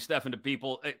explaining, Stefan, to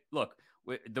people. Hey, look,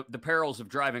 the perils of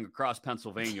driving across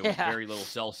Pennsylvania with very little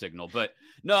cell signal. But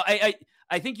no,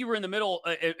 I think you were in the middle,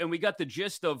 and we got the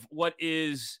gist of what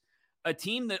is a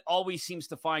team that always seems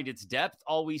to find its depth,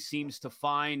 always seems to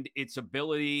find its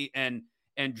ability, and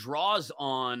draws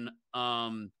on,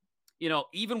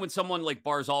 even when someone like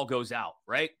Barzal goes out,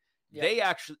 right?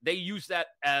 Yeah. They use that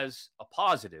as a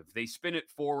positive. They spin it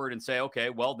forward and say, okay,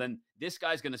 well, then this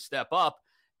guy's going to step up.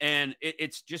 And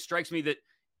it just strikes me that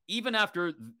even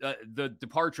after the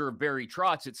departure of Barry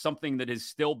Trotz, it's something that has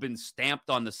still been stamped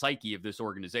on the psyche of this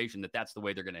organization, that's the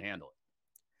way they're going to handle it.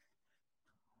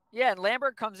 Yeah, and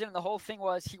Lambert comes in, and the whole thing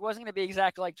was he wasn't going to be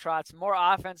exactly like Trotz, more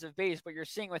offensive base, but you're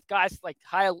seeing with guys like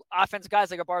high offense guys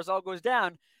like a Barzal goes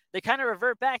down, they kind of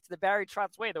revert back to the Barry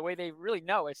Trotz way, the way they really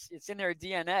know. It's in their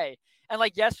DNA. And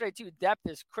like yesterday, too, depth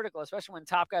is critical, especially when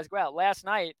top guys go out. Last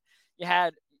night, you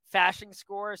had Fasching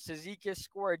score, Cizikas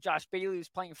score, Josh Bailey who's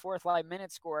playing fourth line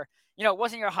minute score. It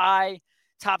wasn't your high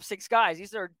top six guys.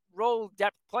 These are role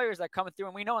depth players that come through,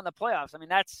 and we know in the playoffs. I mean,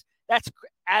 that's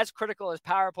as critical as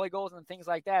power play goals and things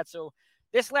like that. So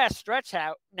this last stretch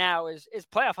out now is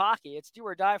playoff hockey. It's do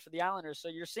or die for the Islanders. So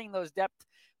you're seeing those depth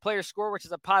players score, which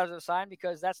is a positive sign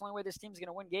because that's the only way this team's going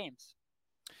to win games.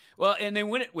 Well, and they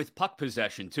win it with puck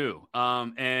possession too.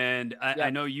 I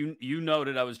know you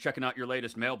noted, I was checking out your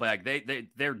latest mailbag.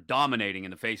 They're dominating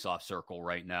in the faceoff circle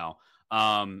right now.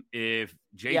 If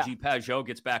JG Pageau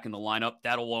gets back in the lineup,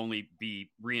 that'll only be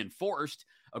reinforced.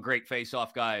 A great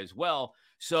faceoff guy as well.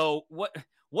 So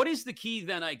what is the key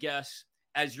then, I guess,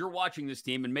 as you're watching this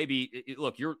team, and maybe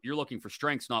look, you're looking for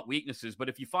strengths, not weaknesses, but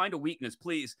if you find a weakness,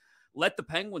 please let the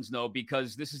Penguins know,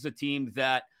 because this is a team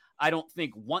that I don't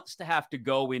think wants to have to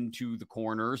go into the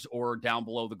corners or down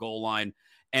below the goal line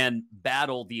and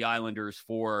battle the Islanders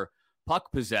for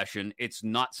puck possession. It's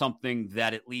not something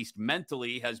that, at least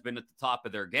mentally, has been at the top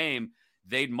of their game.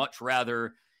 They'd much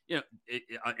rather,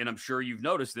 and I'm sure you've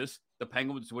noticed this, the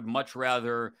Penguins would much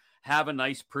rather have a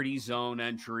nice, pretty zone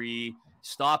entry,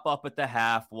 stop up at the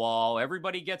half wall,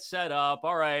 everybody gets set up.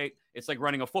 All right. It's like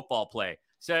running a football play.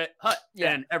 Set, hut,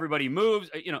 and everybody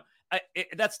moves.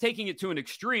 That's taking it to an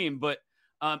extreme, but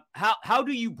how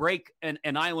do you break an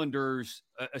Islanders,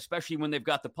 especially when they've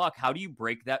got the puck, how do you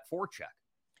break that forecheck?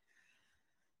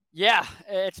 Yeah,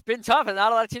 it's been tough, and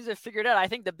not a lot of teams have figured it out. I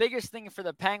think the biggest thing for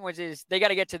the Penguins is they got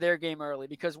to get to their game early,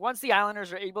 because once the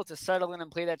Islanders are able to settle in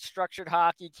and play that structured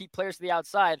hockey, keep players to the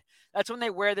outside, that's when they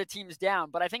wear the teams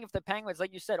down. But I think if the Penguins,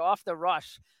 like you said, off the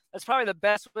rush, that's probably the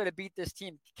best way to beat this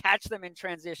team. Catch them in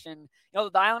transition.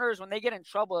 The Islanders, when they get in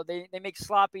trouble, they make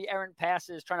sloppy, errant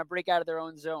passes trying to break out of their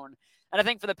own zone. And I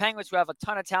think for the Penguins, who have a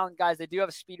ton of talent guys, they do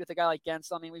have speed with a guy like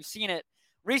Gensel. I mean, we've seen it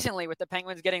recently with the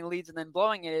Penguins getting leads and then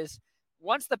blowing it. Is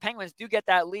once the Penguins do get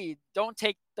that lead, don't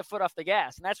take the foot off the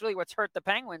gas. And that's really what's hurt the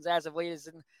Penguins as of late, is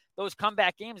in those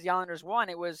comeback games the Islanders won.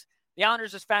 It was the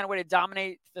Islanders just found a way to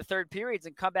dominate the third periods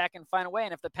and come back and find a way.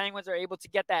 And if the Penguins are able to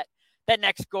get that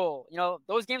next goal,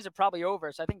 those games are probably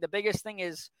over. So I think the biggest thing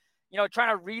is, trying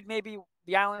to read maybe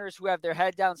the Islanders who have their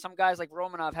head down. Some guys like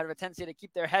Romanov have a tendency to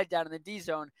keep their head down in the D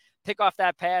zone, pick off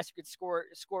that pass, you could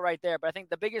score right there. But I think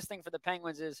the biggest thing for the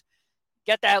Penguins is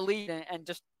get that lead and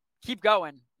just keep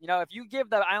going. If you give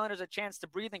the Islanders a chance to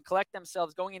breathe and collect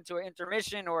themselves going into an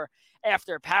intermission or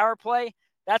after power play,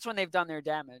 that's when they've done their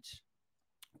damage.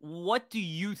 What do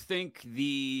you think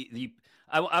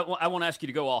I won't ask you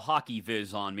to go all hockey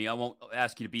viz on me. I won't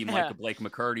ask you to be Micah Blake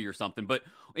McCurdy or something. But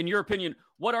in your opinion,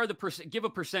 what are give a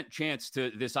percent chance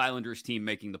to this Islanders team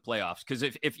making the playoffs? Because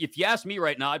if you ask me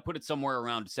right now, I'd put it somewhere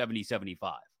around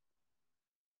 70-75.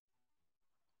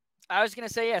 I was going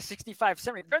to say, 65-70.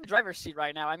 They're in the driver's seat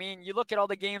right now. I mean, you look at all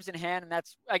the games in hand, and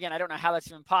that's, again, I don't know how that's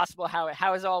even possible, how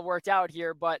it's all worked out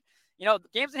here. But,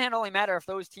 games in hand only matter if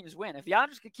those teams win. If the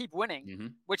Islanders could keep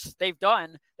winning, which they've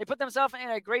done, they put themselves in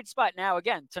a great spot. Now,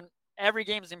 again, every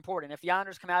game is important. If the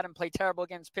Islanders come out and play terrible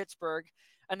against Pittsburgh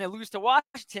and they lose to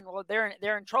Washington, well,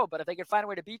 they're in trouble. But if they could find a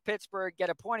way to beat Pittsburgh, get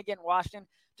a point against Washington,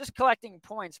 just collecting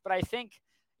points. But I think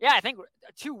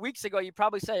 2 weeks ago, you'd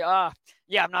probably say, I'm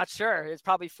not sure. It's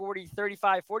probably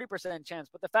 40% chance.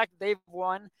 But the fact that they've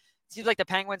won, it seems like the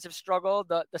Penguins have struggled.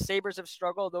 The Sabres have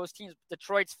struggled. Those teams,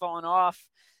 Detroit's fallen off.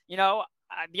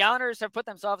 The Islanders have put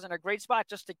themselves in a great spot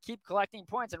just to keep collecting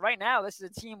points. And right now, this is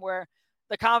a team where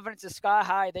the confidence is sky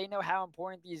high. They know how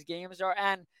important these games are.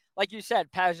 And like you said,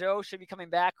 Pajot should be coming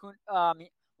back.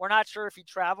 We're not sure if he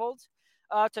traveled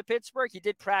to Pittsburgh. He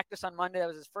did practice on Monday. That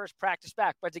was his first practice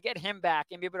back. But to get him back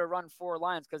and be able to run 4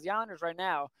 lines, because the Islanders right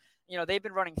now, they've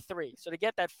been running 3. So to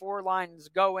get that 4 lines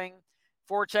going,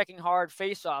 4 checking hard,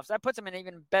 face-offs, that puts them in an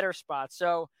even better spot.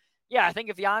 So, I think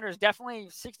if the Islanders definitely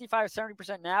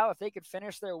 65-70% now, if they could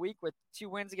finish their week with 2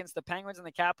 wins against the Penguins and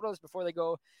the Capitals before they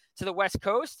go to the West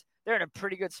Coast, they're in a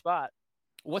pretty good spot.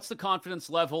 What's the confidence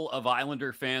level of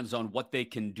Islander fans on what they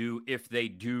can do if they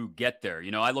do get there?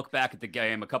 I look back at the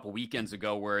game a couple weekends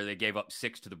ago where they gave up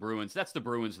 6 to the Bruins. That's the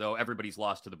Bruins, though. Everybody's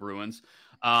lost to the Bruins.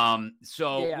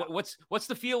 What's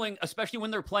the feeling, especially when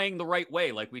they're playing the right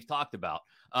way, like we've talked about?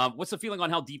 What's the feeling on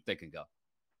how deep they can go?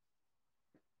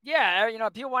 Yeah,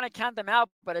 people want to count them out,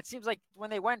 but it seems like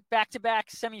when they went back-to-back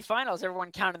semifinals,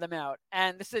 everyone counted them out.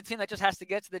 And this is a team that just has to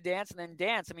get to the dance and then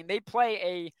dance. I mean, they play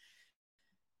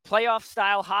a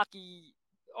playoff-style hockey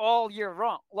all year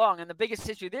long. And the biggest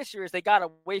issue this year is they got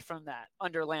away from that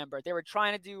under Lambert. They were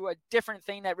trying to do a different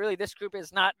thing that really this group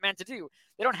is not meant to do.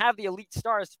 They don't have the elite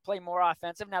stars to play more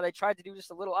offensive. Now, they tried to do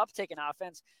just a little uptick in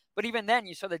offense, but even then,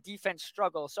 you saw the defense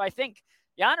struggle. So I think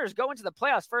the Islanders go into the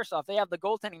playoffs, first off, they have the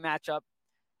goaltending matchup.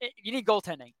 You need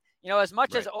goaltending. As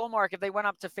much as Ullmark, if they went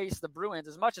up to face the Bruins,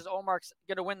 as much as Ullmark's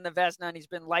going to win the Vezina and he's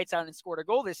been lights out and scored a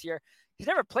goal this year, he's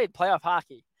never played playoff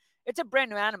hockey. It's a brand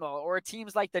new animal. Or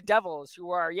teams like the Devils, who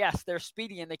are, yes, they're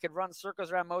speedy and they could run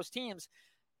circles around most teams.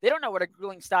 They don't know what a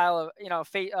grueling style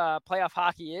of playoff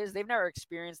hockey is. They've never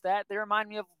experienced that. They remind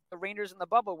me of the Rangers in the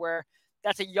bubble, where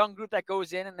that's a young group that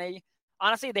goes in and they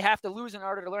have to lose in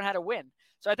order to learn how to win.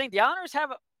 So I think the Islanders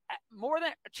have more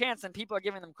than a chance than people are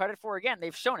giving them credit for. Again,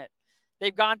 they've shown it.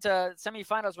 They've gone to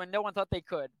semifinals when no one thought they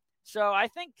could. So I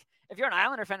think if you're an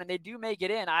Islander fan and they do make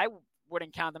it in, I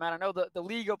wouldn't count them out. I know the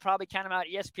league will probably count them out.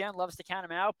 ESPN loves to count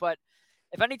them out. But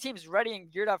if any team's ready and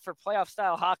geared up for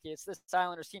playoff-style hockey, it's this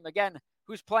Islanders team, again,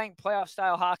 who's playing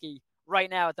playoff-style hockey right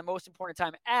now at the most important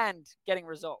time and getting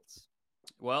results.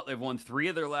 Well, they've won 3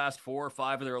 of their last 4,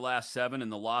 5 of their last 7,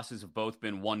 and the losses have both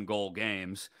been 1-goal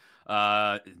games.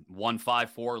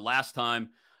 1-5-4 last time,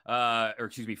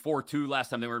 4-2 last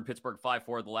time they were in Pittsburgh,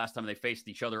 5-4 the last time they faced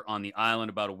each other on the island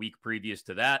about a week previous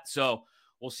to that. So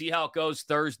we'll see how it goes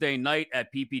Thursday night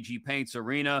at PPG Paints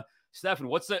Arena. Stefan,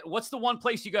 what's the one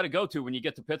place you got to go to when you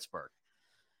get to Pittsburgh?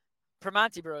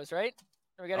 Primanti Bros, right?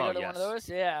 We got to go to one of those.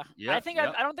 Yeah. I don't think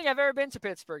I've ever been to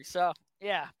Pittsburgh. So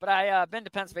yeah, but I've been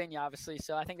to Pennsylvania, obviously.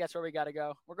 So I think that's where we got to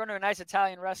go. We're going to a nice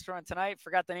Italian restaurant tonight.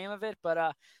 Forgot the name of it,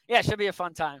 but it should be a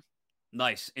fun time.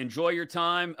 Nice. Enjoy your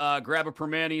time. Grab a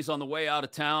Primanti's on the way out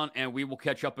of town, and we will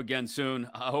catch up again soon.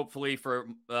 Hopefully, for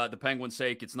the Penguins'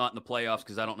 sake, it's not in the playoffs,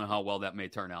 because I don't know how well that may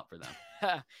turn out for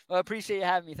them. Well, appreciate you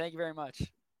having me. Thank you very much.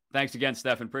 Thanks again,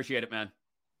 Stefan. Appreciate it, man.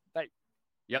 Bye.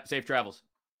 Yep, safe travels.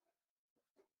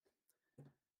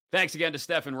 Thanks again to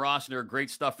Stefan Rossner. Great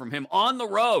stuff from him on the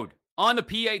road, on the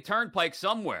PA Turnpike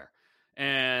somewhere,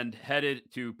 and headed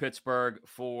to Pittsburgh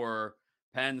for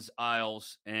Pens,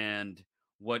 Isles, and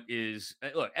what is,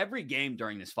 look, every game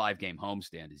during this 5-game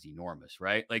homestand is enormous,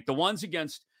 right? Like the ones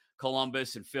against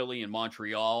Columbus and Philly and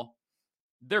Montreal,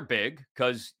 they're big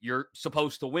because you're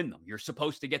supposed to win them. You're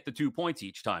supposed to get the 2 points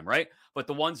each time, right? But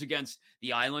the ones against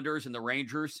the Islanders and the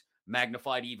Rangers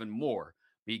magnified even more,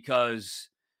 because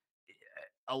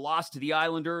a loss to the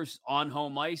Islanders on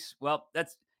home ice, well,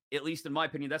 that's, at least in my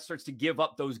opinion, that starts to give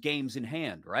up those games in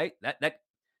hand, right? That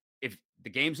if the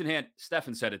games in hand,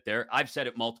 Stefan said it there, I've said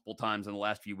it multiple times in the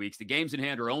last few weeks, the games in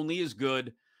hand are only as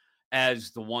good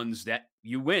as the ones that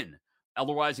you win.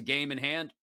 Otherwise, a game in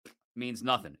hand means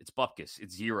nothing. It's bupkis.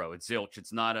 It's zero. It's zilch.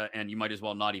 It's not and you might as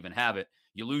well not even have it.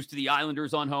 You lose to the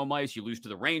Islanders on home ice. You lose to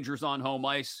the Rangers on home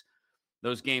ice.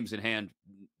 Those games in hand,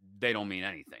 they don't mean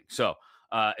anything. So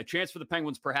a chance for the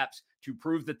Penguins perhaps to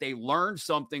prove that they learned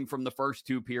something from the first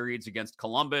two periods against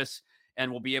Columbus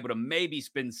and will be able to maybe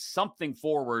spin something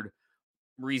forward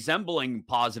resembling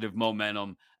positive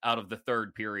momentum out of the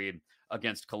third period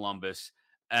against Columbus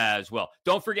as well.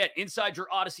 Don't forget, inside your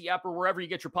Odyssey app or wherever you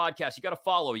get your podcast, you got to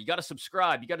follow, you got to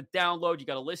subscribe, you got to download, you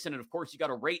got to listen, and of course, you got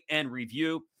to rate and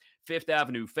review Fifth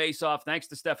Avenue Face-Off. Thanks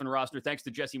to Stefan Rossner. Thanks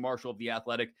to Jesse Marshall of The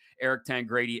Athletic, Eric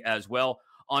Tangradi as well.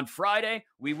 On Friday,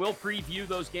 we will preview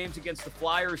those games against the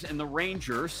Flyers and the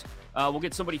Rangers. We'll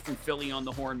get somebody from Philly on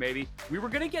the horn, maybe. We were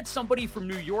going to get somebody from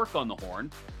New York on the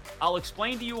horn. I'll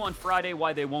explain to you on Friday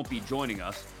why they won't be joining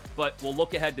us, but we'll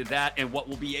look ahead to that and what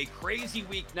will be a crazy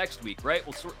week next week, right?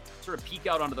 We'll sort of peek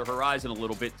out onto the horizon a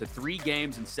little bit to 3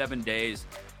 games in 7 days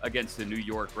against the New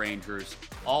York Rangers.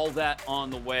 All that on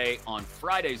the way on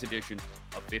Friday's edition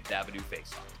of Fifth Avenue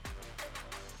Face-Off.